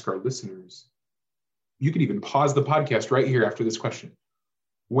want to ask our listeners. You could even pause the podcast right here after this question.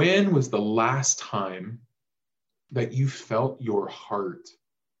 When was the last time that you felt your heart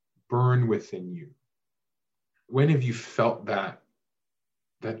burn within you? When have you felt that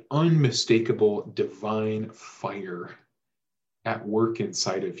unmistakable divine fire at work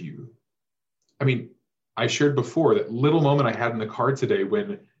inside of you? I shared before that little moment I had in the car today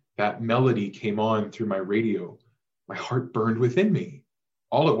when that melody came on through my radio. My heart burned within me.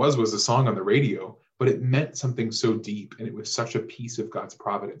 All it was a song on the radio, but it meant something so deep, and it was such a piece of God's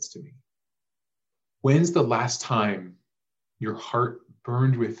providence to me. When's the last time your heart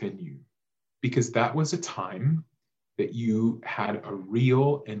burned within you? Because that was a time that you had a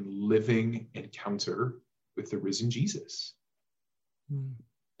real and living encounter with the risen Jesus.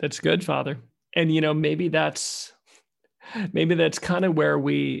 That's good, Father. And, maybe that's kind of where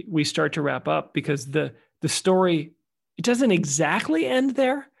we start to wrap up, because the story, it doesn't exactly end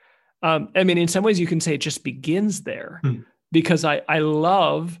there. In some ways you can say it just begins there, because I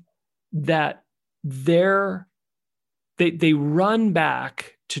love that they run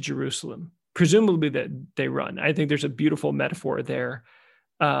back to Jerusalem, presumably that they run. I think there's a beautiful metaphor there,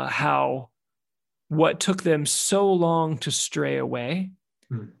 how what took them so long to stray away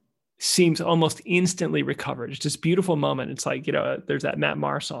seems almost instantly recovered. It's this beautiful moment. It's like, there's that Matt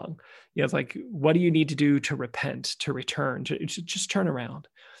Maher song. It's like, what do you need to do to repent, to return, to just turn around?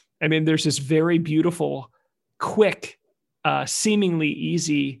 There's this very beautiful, quick, seemingly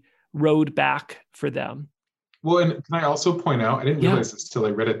easy road back for them. Well, and can I also point out, I didn't realize this till I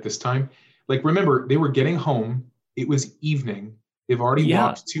read it this time. Remember, they were getting home. It was evening. They've already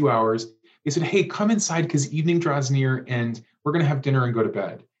walked 2 hours. They said, hey, come inside because evening draws near and we're going to have dinner and go to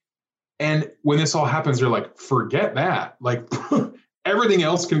bed. And when this all happens, they're like, forget that. Everything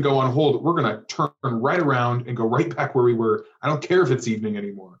else can go on hold. We're going to turn right around and go right back where we were. I don't care if it's evening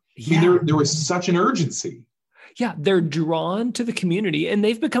anymore. There was such an urgency. Yeah, they're drawn to the community and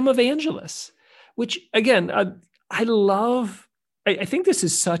they've become evangelists, which again, I love. I think this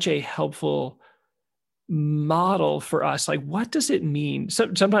is such a helpful model for us. What does it mean?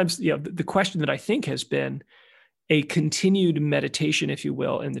 Sometimes, the question that I think has been a continued meditation, if you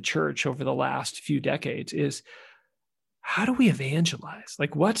will, in the church over the last few decades is, how do we evangelize?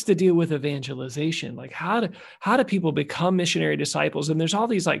 What's the deal with evangelization? How do people become missionary disciples? And there's all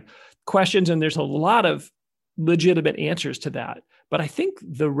these questions, and there's a lot of legitimate answers to that. But I think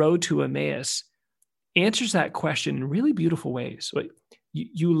the road to Emmaus answers that question in really beautiful ways. Like,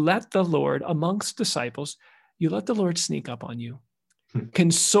 you let the Lord, amongst disciples, you let the Lord sneak up on you,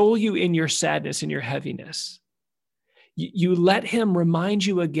 console you in your sadness and your heaviness. You let him remind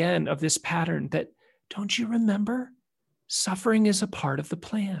you again of this pattern that, don't you remember? Suffering is a part of the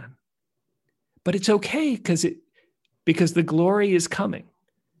plan. But it's okay because the glory is coming.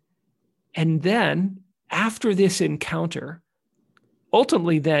 And then after this encounter,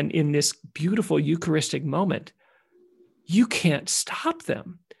 ultimately then in this beautiful Eucharistic moment, you can't stop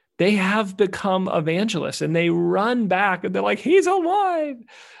them. They have become evangelists and they run back and they're like, he's alive.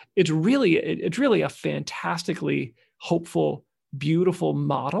 It's really a fantastically hopeful, beautiful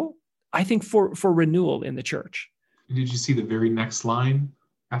model, I think, for renewal in the church. Did you see the very next line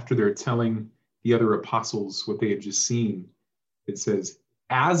after they're telling the other apostles what they had just seen? It says,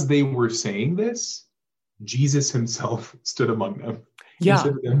 as they were saying this, Jesus himself stood among them. Yeah. He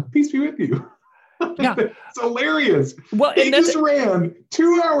said to them, peace be with you. Yeah. It's hilarious. Well, they just ran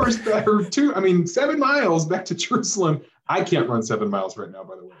 2 hours back, 7 miles back to Jerusalem. I can't run 7 miles right now,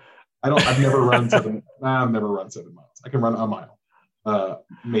 by the way. I've never run 7 miles. I can run a mile.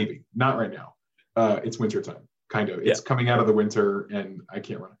 Maybe. Not right now. It's wintertime, kind of. It's coming out of the winter and I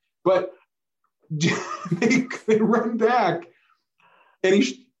can't run. But they run back and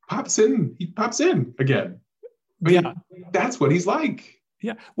he pops in again. That's what he's like.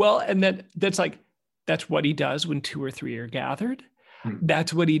 Yeah. Well, and that's what he does when 2 or 3 are gathered.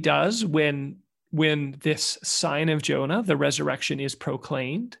 That's what he does when this sign of Jonah, the resurrection, is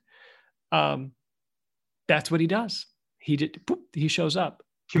proclaimed. That's what he does. He shows up.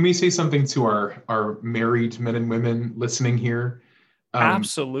 Can we say something to our married men and women listening here?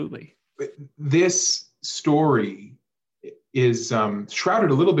 Absolutely. This story is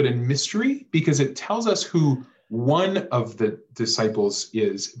shrouded a little bit in mystery because it tells us who one of the disciples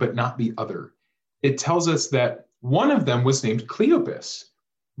is, but not the other. It tells us that one of them was named Cleopas,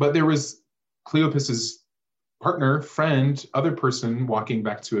 but there was Cleopas's partner, friend, other person walking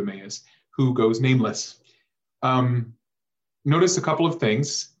back to Emmaus who goes nameless. Notice a couple of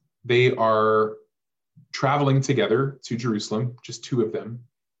things. They are traveling together to Jerusalem, just 2 of them.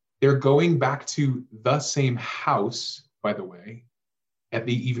 They're going back to the same house, by the way, at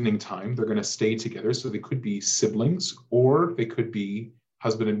the evening time. They're going to stay together. So they could be siblings or they could be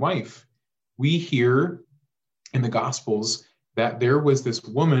husband and wife. We hear in the Gospels that there was this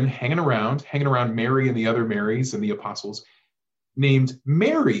woman hanging around Mary and the other Marys and the apostles, named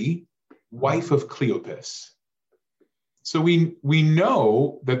Mary, wife of Cleopas. So we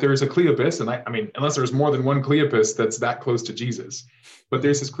know that there's a Cleopas, and I mean, unless there's more than one Cleopas that's that close to Jesus, but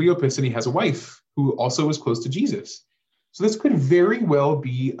there's this Cleopas and he has a wife who also is close to Jesus. So this could very well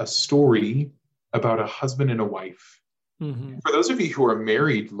be a story about a husband and a wife. Mm-hmm. For those of you who are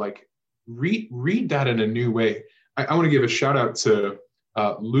married, like read that in a new way. I want to give a shout out to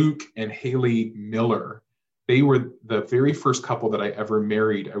Luke and Haley Miller. They were the very first couple that I ever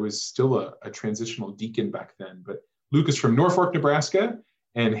married. I was still a transitional deacon back then, but Luke is from Norfolk, Nebraska,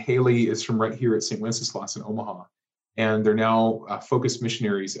 and Haley is from right here at St. Wenceslas in Omaha. And they're now focused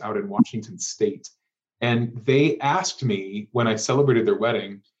missionaries out in Washington State. And they asked me when I celebrated their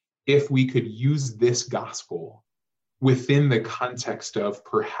wedding if we could use this gospel within the context of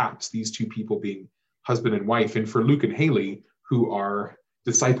perhaps these 2 people being husband and wife. And for Luke and Haley, who are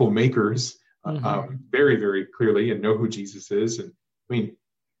disciple makers, very, very clearly, and know who Jesus is. And I mean,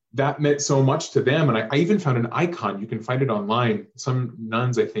 that meant so much to them. And I even found an icon. You can find it online. Some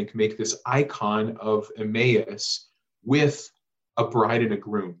nuns, I think, make this icon of Emmaus with a bride and a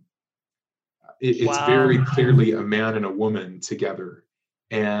groom. It's very clearly a man and a woman together.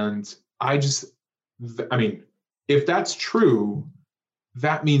 And if that's true,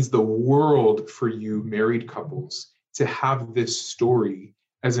 that means the world for you married couples to have this story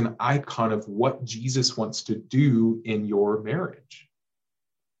as an icon of what Jesus wants to do in your marriage.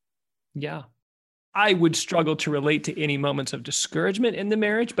 Yeah. I would struggle to relate to any moments of discouragement in the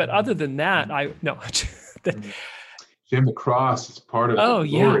marriage, but other than that, Jim, the cross is part of the glory.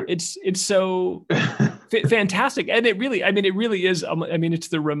 Yeah, it's so fantastic. And it really is, it's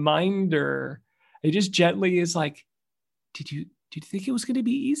the reminder. It just gently is like, did you think it was going to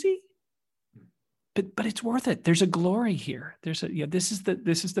be easy? But it's worth it. There's a glory here. This is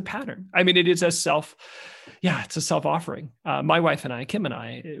the pattern. I mean, it is it's a self-offering. My wife and I, Kim and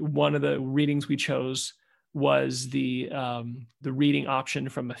I, one of the readings we chose was the reading option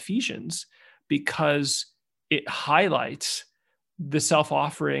from Ephesians, because it highlights the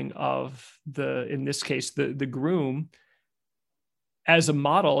self-offering of in this case, the groom, as a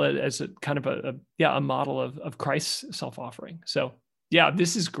model, as a kind of a model of Christ's self-offering. So yeah,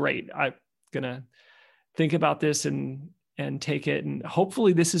 this is great. I'm gonna think about this and take it. And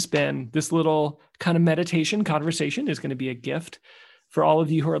hopefully this little kind of meditation conversation is going to be a gift for all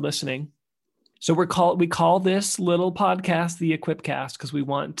of you who are listening. So we call this little podcast the Equipcast because we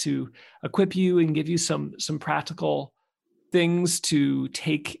want to equip you and give you some practical things to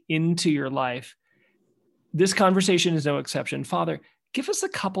take into your life. This conversation is no exception. Father, give us a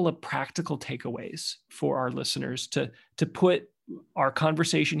couple of practical takeaways for our listeners to put our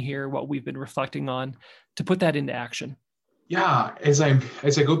conversation here, what we've been reflecting on, to put that into action. Yeah, as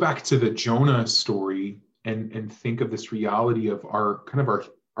I go back to the Jonah story and think of this reality of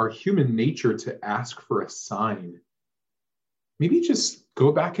our human nature to ask for a sign, maybe just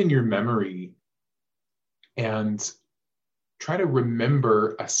go back in your memory and try to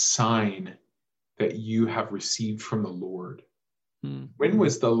remember a sign that you have received from the Lord. When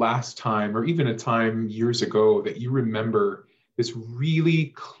was the last time, or even a time years ago, that you remember this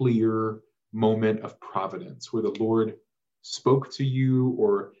really clear moment of providence where the Lord spoke to you,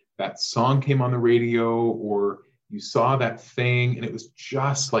 or that song came on the radio, or you saw that thing and it was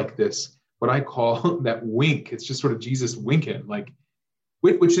just like this, what I call that wink. It's just sort of Jesus winking, like,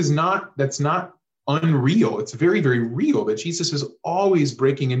 that's not unreal. It's very, very real that Jesus is always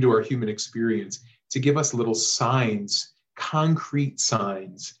breaking into our human experience to give us little signs, concrete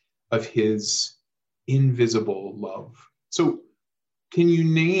signs of his invisible love. So can you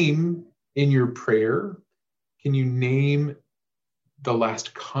name in your prayer, can you name the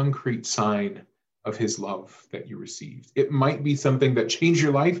last concrete sign of his love that you received? It might be something that changed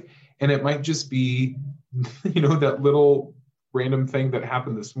your life, and it might just be, that little random thing that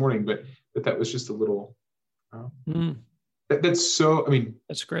happened this morning, but that was just a little,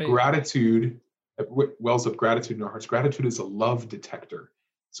 that's great. Gratitude, wells up gratitude in our hearts. Gratitude is a love detector.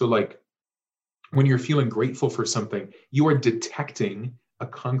 So like when you're feeling grateful for something, you are detecting a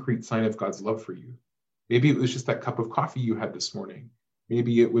concrete sign of God's love for you. Maybe it was just that cup of coffee you had this morning.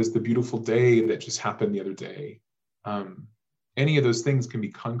 Maybe it was the beautiful day that just happened the other day. Any of those things can be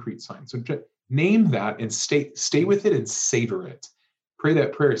concrete signs. So just name that and stay with it and savor it. Pray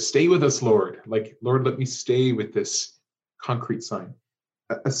that prayer. Stay with us, Lord. Like, Lord, let me stay with this concrete sign.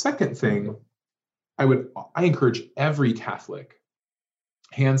 A second thing, I encourage every Catholic,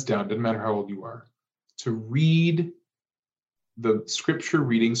 hands down, doesn't matter how old you are, to read the scripture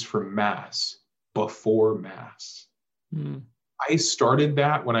readings for Mass before Mass. I started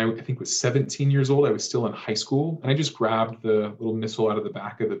that when I think was 17 years old. I was still in high school, and I just grabbed the little missal out of the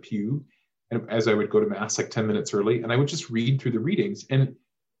back of the pew, and as I would go to Mass like 10 minutes early, and I would just read through the readings. And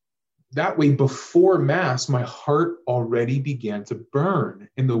that way, before Mass, my heart already began to burn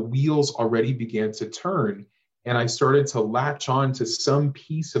and the wheels already began to turn. And I started to latch on to some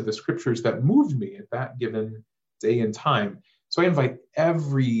piece of the scriptures that moved me at that given day and time. So I invite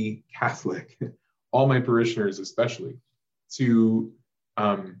every Catholic, all my parishioners especially, to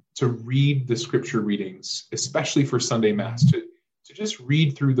read the scripture readings, especially for Sunday Mass, to just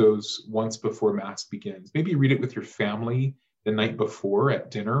read through those once before Mass begins. Maybe read it with your family the night before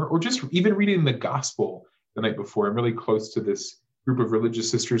at dinner, or just even reading the gospel the night before. I'm really close to this group of religious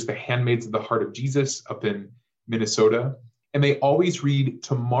sisters, the Handmaids of the Heart of Jesus up in Minnesota, and they always read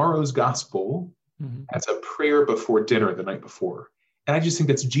tomorrow's gospel as a prayer before dinner the night before. And I just think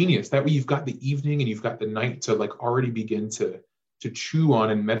that's genius. That way you've got the evening and you've got the night to like already begin to chew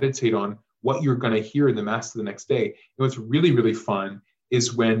on and meditate on what you're going to hear in the Mass the next day. And what's really, really fun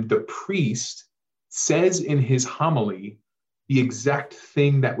is when the priest says in his homily the exact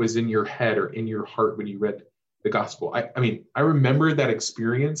thing that was in your head or in your heart when you read the gospel. I remember that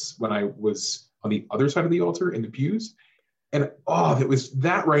experience when I was on the other side of the altar in the pews. And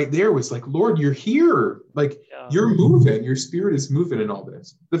that right there was like, Lord, you're here. Like, you're moving, your spirit is moving in all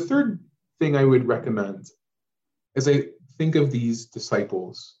this. The third thing I would recommend, as I think of these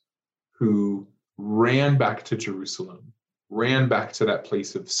disciples who ran back to Jerusalem, ran back to that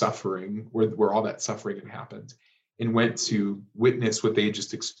place of suffering where all that suffering had happened, and went to witness what they had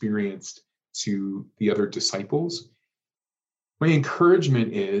just experienced to the other disciples. My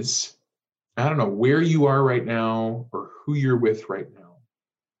encouragement is, I don't know where you are right now or who you're with right now,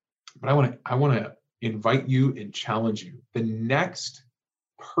 but I want to invite you and challenge you. The next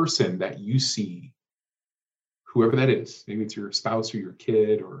person that you see, whoever that is, maybe it's your spouse or your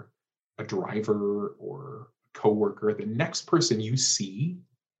kid or a driver or a coworker, the next person you see,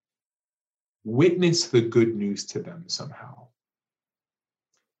 witness the good news to them somehow.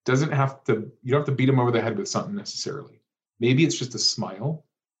 You don't have to beat them over the head with something necessarily. Maybe it's just a smile.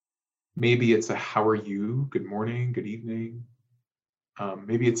 Maybe it's a how are you, good morning, good evening.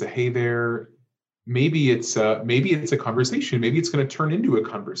 Maybe it's a hey there. Maybe it's a conversation. Maybe it's going to turn into a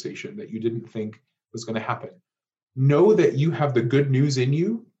conversation that you didn't think was going to happen. Know that you have the good news in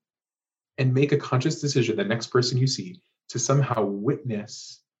you, and make a conscious decision the next person you see to somehow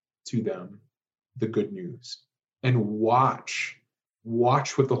witness to them the good news, and watch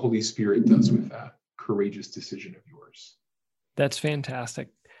what the Holy Spirit does with that courageous decision of yours. That's fantastic.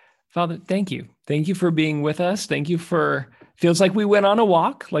 Father, thank you. Thank you for being with us. Thank you feels like we went on a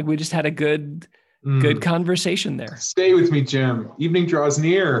walk, like we just had a good conversation there. Stay with me, Jim. Evening draws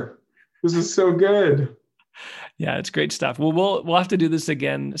near. This is so good. Yeah, it's great stuff. Well, we'll have to do this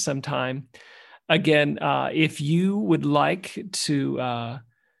again sometime. Again, if you would like to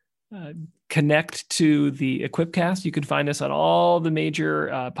connect to the Equipcast, you can find us on all the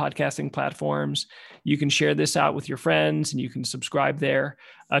major podcasting platforms. You can share this out with your friends, and you can subscribe there.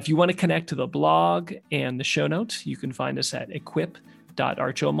 If you want to connect to the blog and the show notes, you can find us at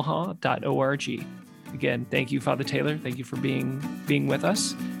equip.archomaha.org. Again, thank you, Father Taylor. Thank you for being with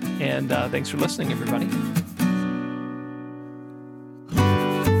us. And thanks for listening, everybody.